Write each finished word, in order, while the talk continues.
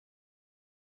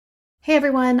Hey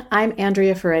everyone, I'm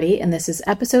Andrea Ferretti, and this is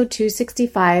episode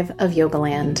 265 of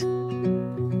Yogaland.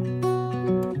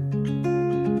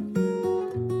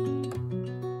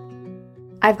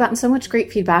 I've gotten so much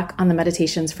great feedback on the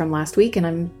meditations from last week, and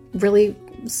I'm really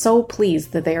so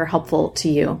pleased that they are helpful to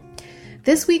you.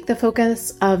 This week, the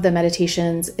focus of the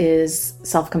meditations is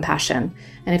self-compassion.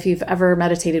 And if you've ever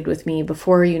meditated with me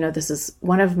before, you know this is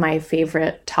one of my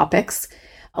favorite topics.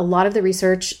 A lot of the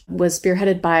research was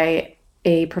spearheaded by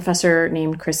a professor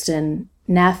named Kristin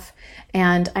Neff,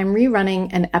 and I'm rerunning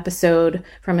an episode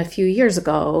from a few years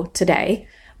ago today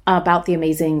about the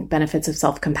amazing benefits of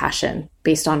self-compassion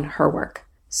based on her work.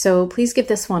 So please give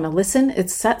this one a listen.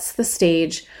 It sets the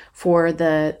stage for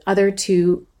the other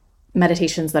two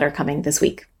meditations that are coming this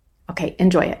week. Okay,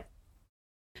 enjoy it.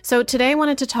 So today I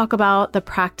wanted to talk about the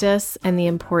practice and the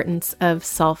importance of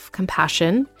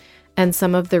self-compassion and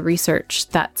some of the research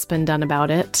that's been done about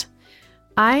it.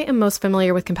 I am most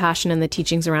familiar with compassion and the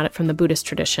teachings around it from the Buddhist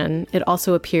tradition. It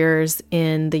also appears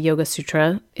in the Yoga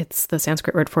Sutra. It's the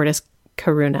Sanskrit word for it is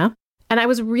karuna. And I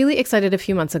was really excited a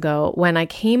few months ago when I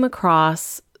came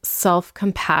across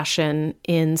self-compassion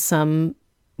in some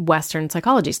Western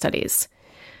psychology studies.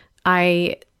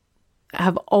 I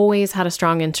have always had a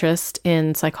strong interest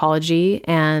in psychology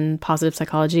and positive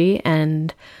psychology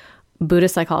and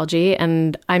Buddhist psychology.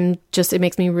 And it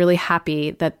makes me really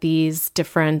happy that these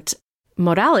different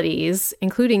modalities,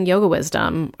 including yoga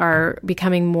wisdom, are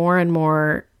becoming more and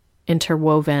more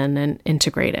interwoven and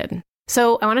integrated.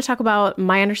 So I want to talk about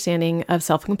my understanding of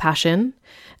self-compassion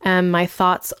and my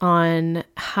thoughts on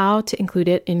how to include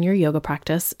it in your yoga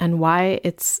practice and why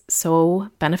it's so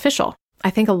beneficial.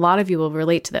 I think a lot of you will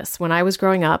relate to this. When I was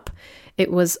growing up, it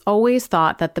was always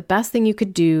thought that the best thing you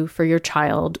could do for your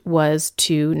child was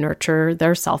to nurture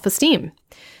their self-esteem.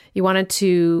 You wanted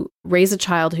to raise a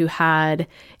child who had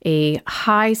a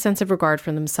high sense of regard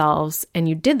for themselves, and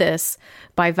you did this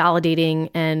by validating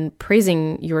and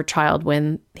praising your child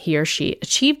when he or she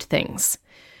achieved things.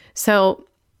 So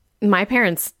my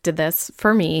parents did this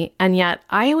for me, and yet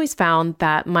I always found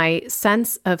that my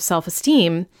sense of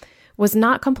self-esteem was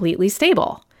not completely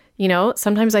stable. You know,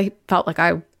 sometimes I felt like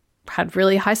I had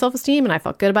really high self-esteem and I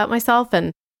felt good about myself,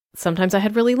 and sometimes I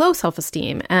had really low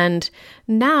self-esteem. And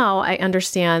now I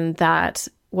understand that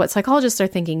what psychologists are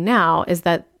thinking now is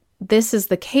that this is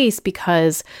the case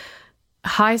because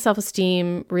high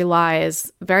self-esteem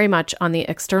relies very much on the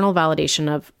external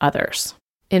validation of others.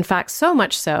 In fact, so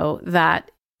much so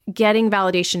that getting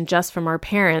validation just from our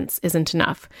parents isn't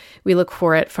enough. We look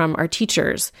for it from our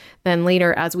teachers. Then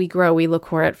later, as we grow, we look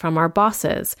for it from our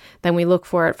bosses. Then we look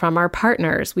for it from our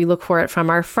partners. We look for it from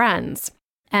our friends.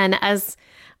 And as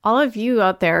all of you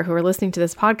out there who are listening to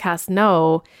this podcast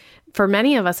know, for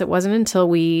many of us, it wasn't until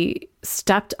we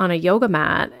stepped on a yoga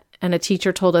mat and a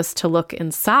teacher told us to look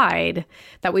inside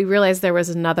that we realized there was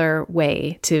another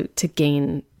way to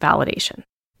gain validation.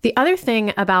 The other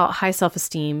thing about high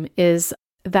self-esteem is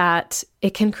that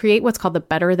it can create what's called the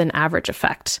better than average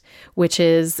effect, which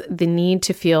is the need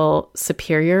to feel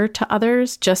superior to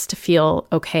others just to feel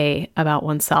okay about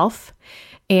oneself.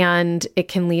 And it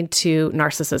can lead to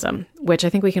narcissism, which I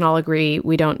think we can all agree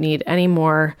we don't need any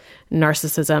more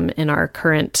narcissism in our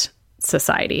current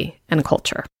society and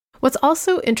culture. What's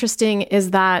also interesting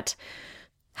is that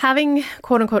having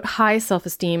quote unquote high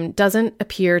self-esteem doesn't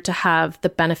appear to have the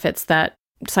benefits that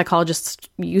psychologists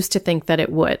used to think that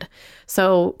it would.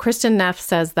 So Kristin Neff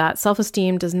says that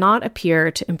self-esteem does not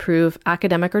appear to improve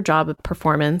academic or job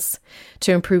performance,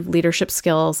 to improve leadership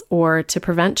skills, or to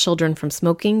prevent children from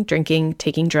smoking, drinking,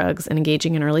 taking drugs, and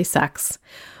engaging in early sex.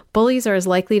 Bullies are as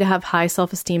likely to have high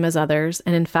self-esteem as others,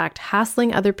 and in fact,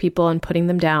 hassling other people and putting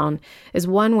them down is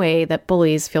one way that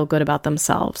bullies feel good about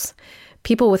themselves.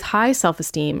 People with high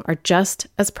self-esteem are just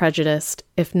as prejudiced,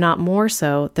 if not more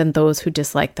so, than those who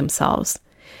dislike themselves.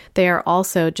 They are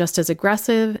also just as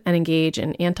aggressive and engage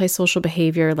in antisocial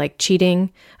behavior like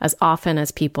cheating as often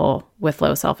as people with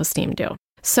low self-esteem do.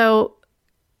 So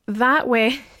that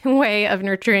way of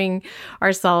nurturing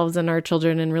ourselves and our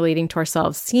children and relating to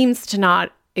ourselves seems to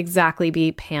not exactly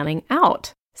be panning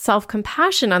out.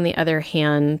 Self-compassion, on the other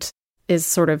hand, is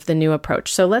sort of the new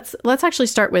approach. So let's actually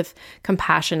start with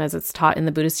compassion as it's taught in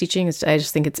the Buddhist teaching. I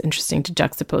just think it's interesting to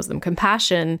juxtapose them.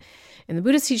 Compassion in the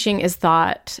Buddhist teaching is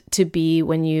thought to be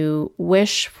when you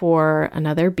wish for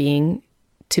another being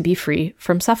to be free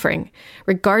from suffering,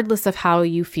 regardless of how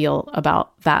you feel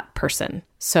about that person.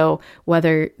 So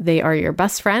whether they are your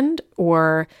best friend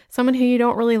or someone who you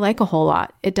don't really like a whole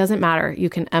lot, it doesn't matter. You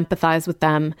can empathize with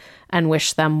them and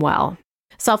wish them well.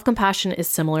 Self-compassion is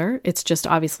similar. It's just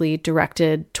obviously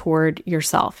directed toward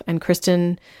yourself. And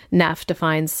Kristin Neff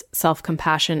defines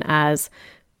self-compassion as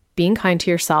being kind to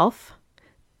yourself,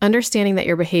 understanding that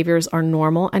your behaviors are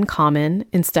normal and common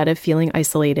instead of feeling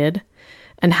isolated,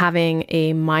 and having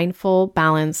a mindful,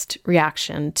 balanced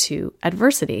reaction to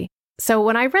adversity. So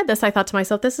when I read this, I thought to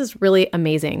myself, this is really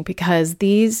amazing because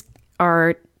these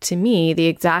are, to me, the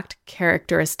exact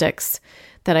characteristics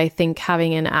that I think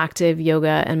having an active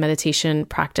yoga and meditation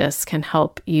practice can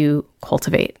help you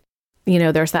cultivate. You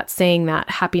know, there's that saying that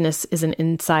happiness is an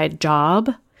inside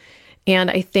job. And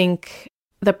I think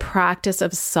the practice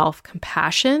of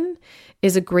self-compassion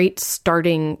is a great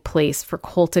starting place for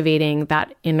cultivating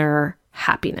that inner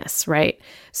happiness, right?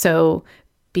 So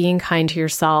being kind to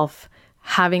yourself,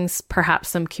 having perhaps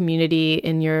some community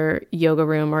in your yoga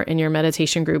room or in your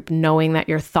meditation group, knowing that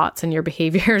your thoughts and your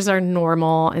behaviors are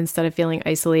normal instead of feeling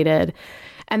isolated,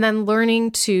 and then learning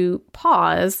to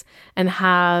pause and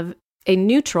have a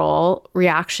neutral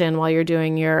reaction while you're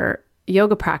doing your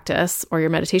yoga practice or your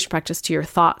meditation practice to your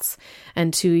thoughts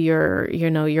and to your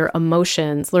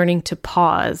emotions, learning to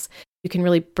pause. You can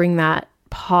really bring that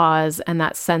pause and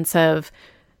that sense of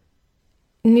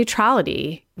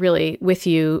neutrality really with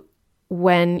you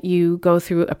when you go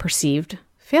through a perceived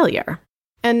failure.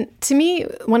 And to me,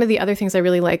 one of the other things I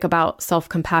really like about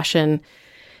self-compassion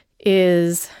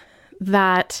is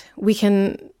that we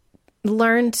can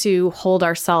learn to hold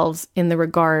ourselves in the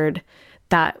regard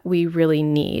that we really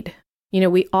need. You know,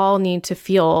 we all need to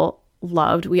feel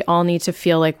loved. We all need to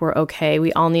feel like we're okay.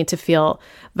 We all need to feel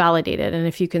validated. And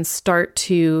if you can start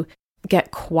to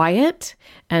get quiet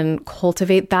and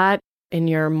cultivate that in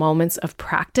your moments of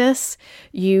practice,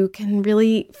 you can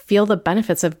really feel the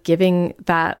benefits of giving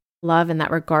that love and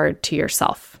that regard to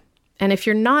yourself. And if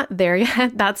you're not there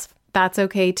yet, that's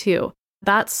okay too.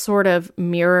 That sort of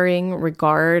mirroring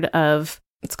regard of,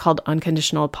 it's called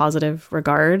unconditional positive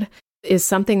regard, is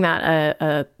something that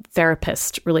a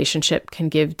therapist relationship can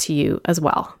give to you as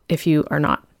well, if you are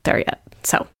not there yet.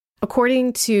 So,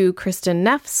 according to Kristin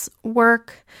Neff's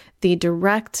work, the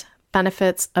direct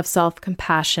benefits of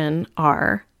self-compassion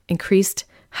are increased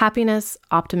happiness,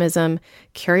 optimism,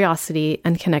 curiosity,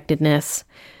 and connectedness,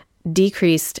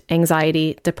 decreased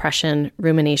anxiety, depression,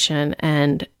 rumination,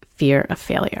 and fear of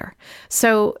failure.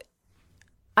 So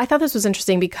I thought this was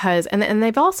interesting because, and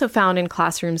they've also found in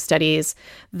classroom studies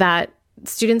that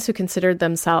students who considered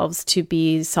themselves to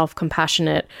be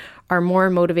self-compassionate are more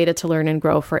motivated to learn and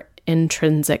grow for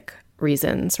intrinsic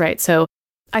reasons, right? So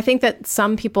I think that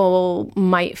some people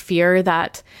might fear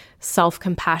that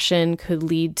self-compassion could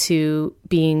lead to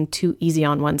being too easy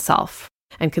on oneself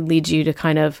and could lead you to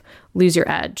kind of lose your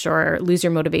edge or lose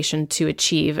your motivation to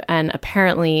achieve. And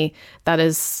apparently that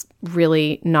is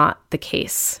really not the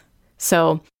case.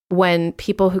 So when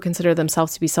people who consider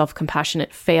themselves to be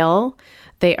self-compassionate fail,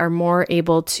 they are more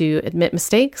able to admit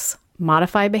mistakes,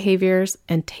 modify behaviors,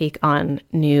 and take on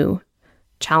new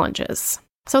challenges.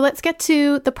 So let's get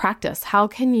to the practice. How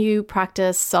can you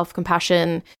practice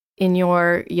self-compassion in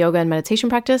your yoga and meditation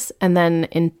practice and then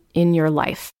in your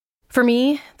life? For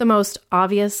me, the most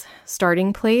obvious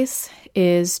starting place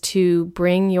is to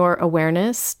bring your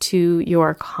awareness to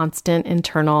your constant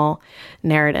internal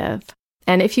narrative.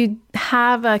 And if you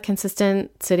have a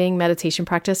consistent sitting meditation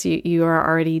practice, you are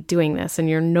already doing this and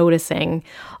you're noticing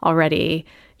already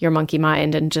your monkey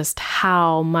mind and just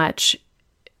how much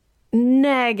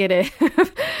negative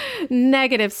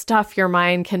stuff your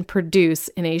mind can produce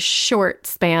in a short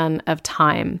span of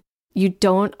time. You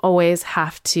don't always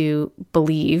have to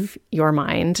believe your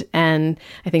mind. And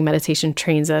I think meditation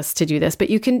trains us to do this, but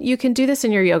you can do this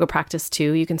in your yoga practice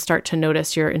too. You can start to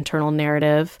notice your internal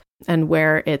narrative and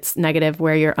where it's negative,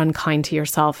 where you're unkind to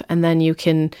yourself. And then you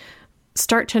can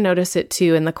start to notice it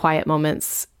too in the quiet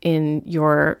moments in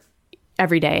your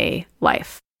everyday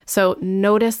life. So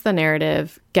notice the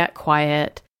narrative, get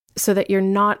quiet so that you're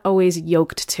not always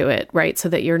yoked to it, right? So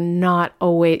that you're not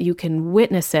always, you can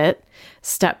witness it,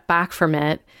 step back from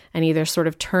it, and either sort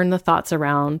of turn the thoughts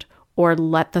around or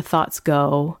let the thoughts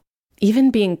go. Even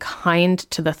being kind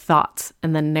to the thoughts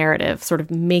and the narrative, sort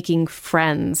of making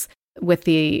friends with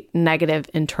the negative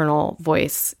internal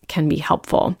voice can be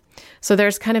helpful. So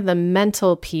there's kind of the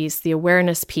mental piece, the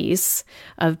awareness piece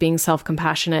of being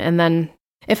self-compassionate. And then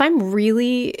if I'm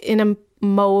really in a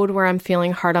mode where I'm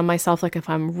feeling hard on myself, like if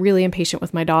I'm really impatient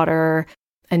with my daughter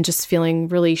and just feeling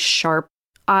really sharp,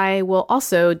 I will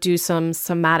also do some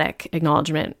somatic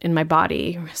acknowledgement in my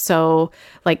body. So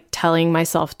like telling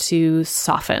myself to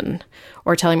soften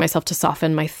or telling myself to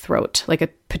soften my throat, like a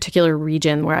particular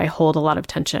region where I hold a lot of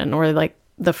tension, or like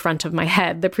the front of my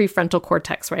head, the prefrontal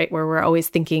cortex, right? Where we're always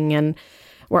thinking and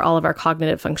where all of our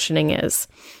cognitive functioning is.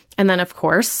 And then of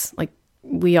course, like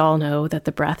we all know that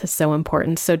the breath is so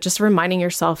important. So just reminding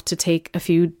yourself to take a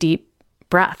few deep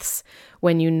breaths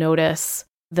when you notice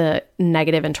the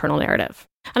negative internal narrative.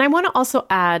 And I want to also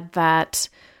add that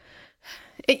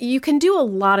you can do a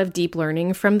lot of deep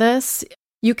learning from this.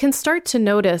 You can start to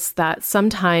notice that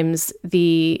sometimes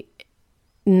the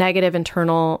negative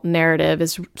internal narrative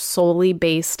is solely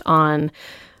based on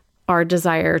our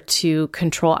desire to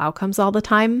control outcomes all the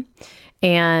time.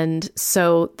 And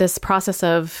so this process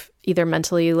of either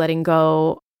mentally letting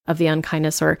go of the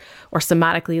unkindness or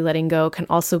somatically letting go can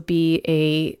also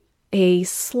be a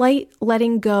slight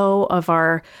letting go of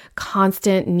our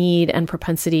constant need and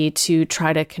propensity to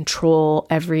try to control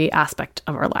every aspect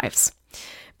of our lives.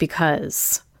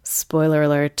 Because, spoiler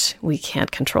alert, we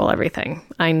can't control everything.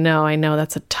 I know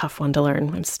that's a tough one to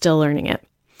learn. I'm still learning it.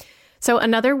 So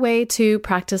another way to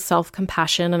practice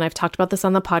self-compassion, and I've talked about this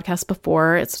on the podcast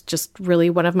before, it's just really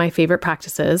one of my favorite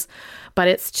practices, but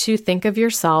it's to think of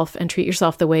yourself and treat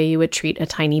yourself the way you would treat a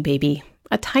tiny baby,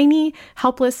 a tiny,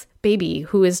 helpless baby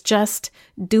who is just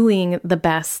doing the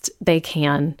best they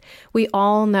can. We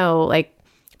all know, like,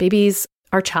 babies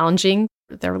are challenging.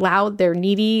 They're loud, they're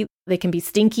needy, they can be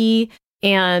stinky,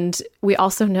 and we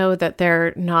also know that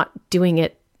they're not doing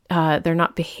it they're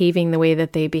not behaving the way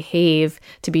that they behave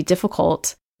to be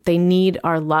difficult. They need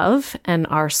our love and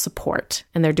our support,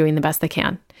 and they're doing the best they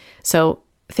can. So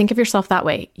think of yourself that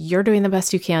way. You're doing the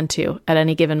best you can too at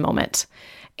any given moment.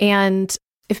 And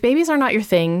if babies are not your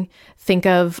thing, think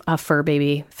of a fur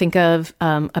baby. Think of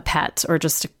a pet or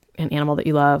just an animal that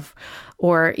you love.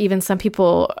 Or even some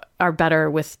people are better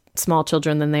with small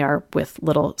children than they are with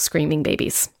little screaming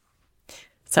babies.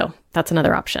 So that's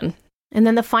another option. And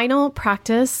then the final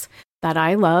practice that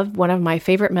I love, one of my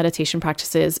favorite meditation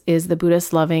practices, is the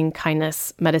Buddhist loving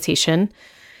kindness meditation.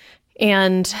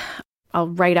 And I'll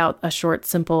write out a short,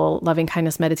 simple loving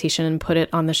kindness meditation and put it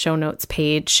on the show notes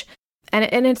page.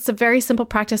 And it's a very simple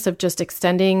practice of just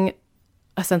extending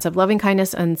a sense of loving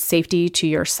kindness and safety to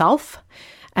yourself,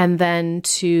 and then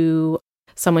to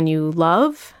someone you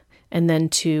love, and then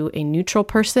to a neutral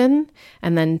person,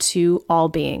 and then to all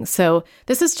beings. So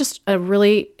this is just a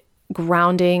really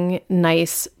grounding,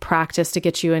 nice practice to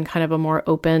get you in kind of a more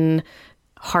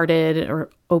open-hearted or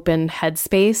open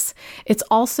headspace. It's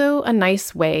also a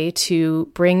nice way to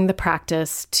bring the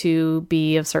practice to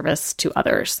be of service to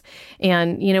others.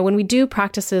 And, when we do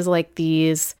practices like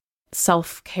these,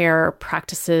 self-care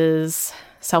practices,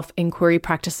 self-inquiry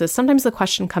practices, sometimes the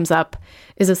question comes up,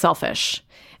 is it selfish?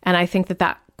 And I think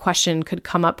that question could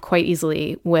come up quite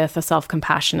easily with a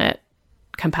self-compassion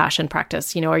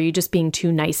practice. Are you just being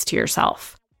too nice to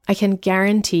yourself? I can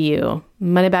guarantee you,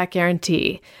 money back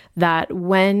guarantee, that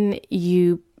when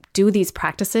you do these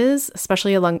practices,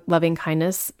 especially a loving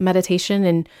kindness meditation,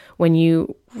 and when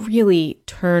you really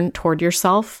turn toward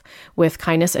yourself with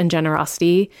kindness and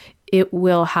generosity, it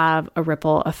will have a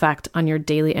ripple effect on your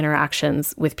daily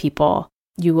interactions with people.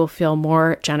 You will feel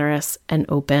more generous and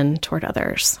open toward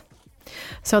others.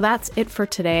 So that's it for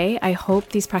today. I hope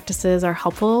these practices are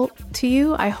helpful to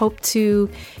you. I hope to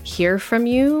hear from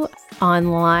you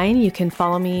online. You can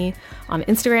follow me on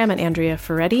Instagram at Andrea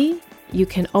Ferretti. You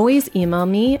can always email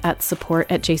me at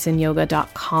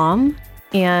support@jasonyoga.com.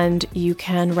 And you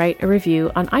can write a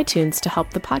review on iTunes to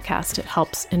help the podcast. It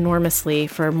helps enormously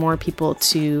for more people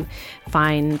to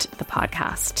find the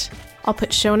podcast. I'll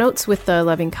put show notes with the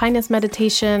loving kindness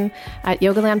meditation at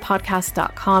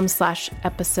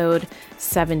yogalandpodcast.com/episode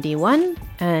 71.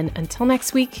 And until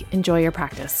next week, enjoy your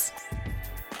practice.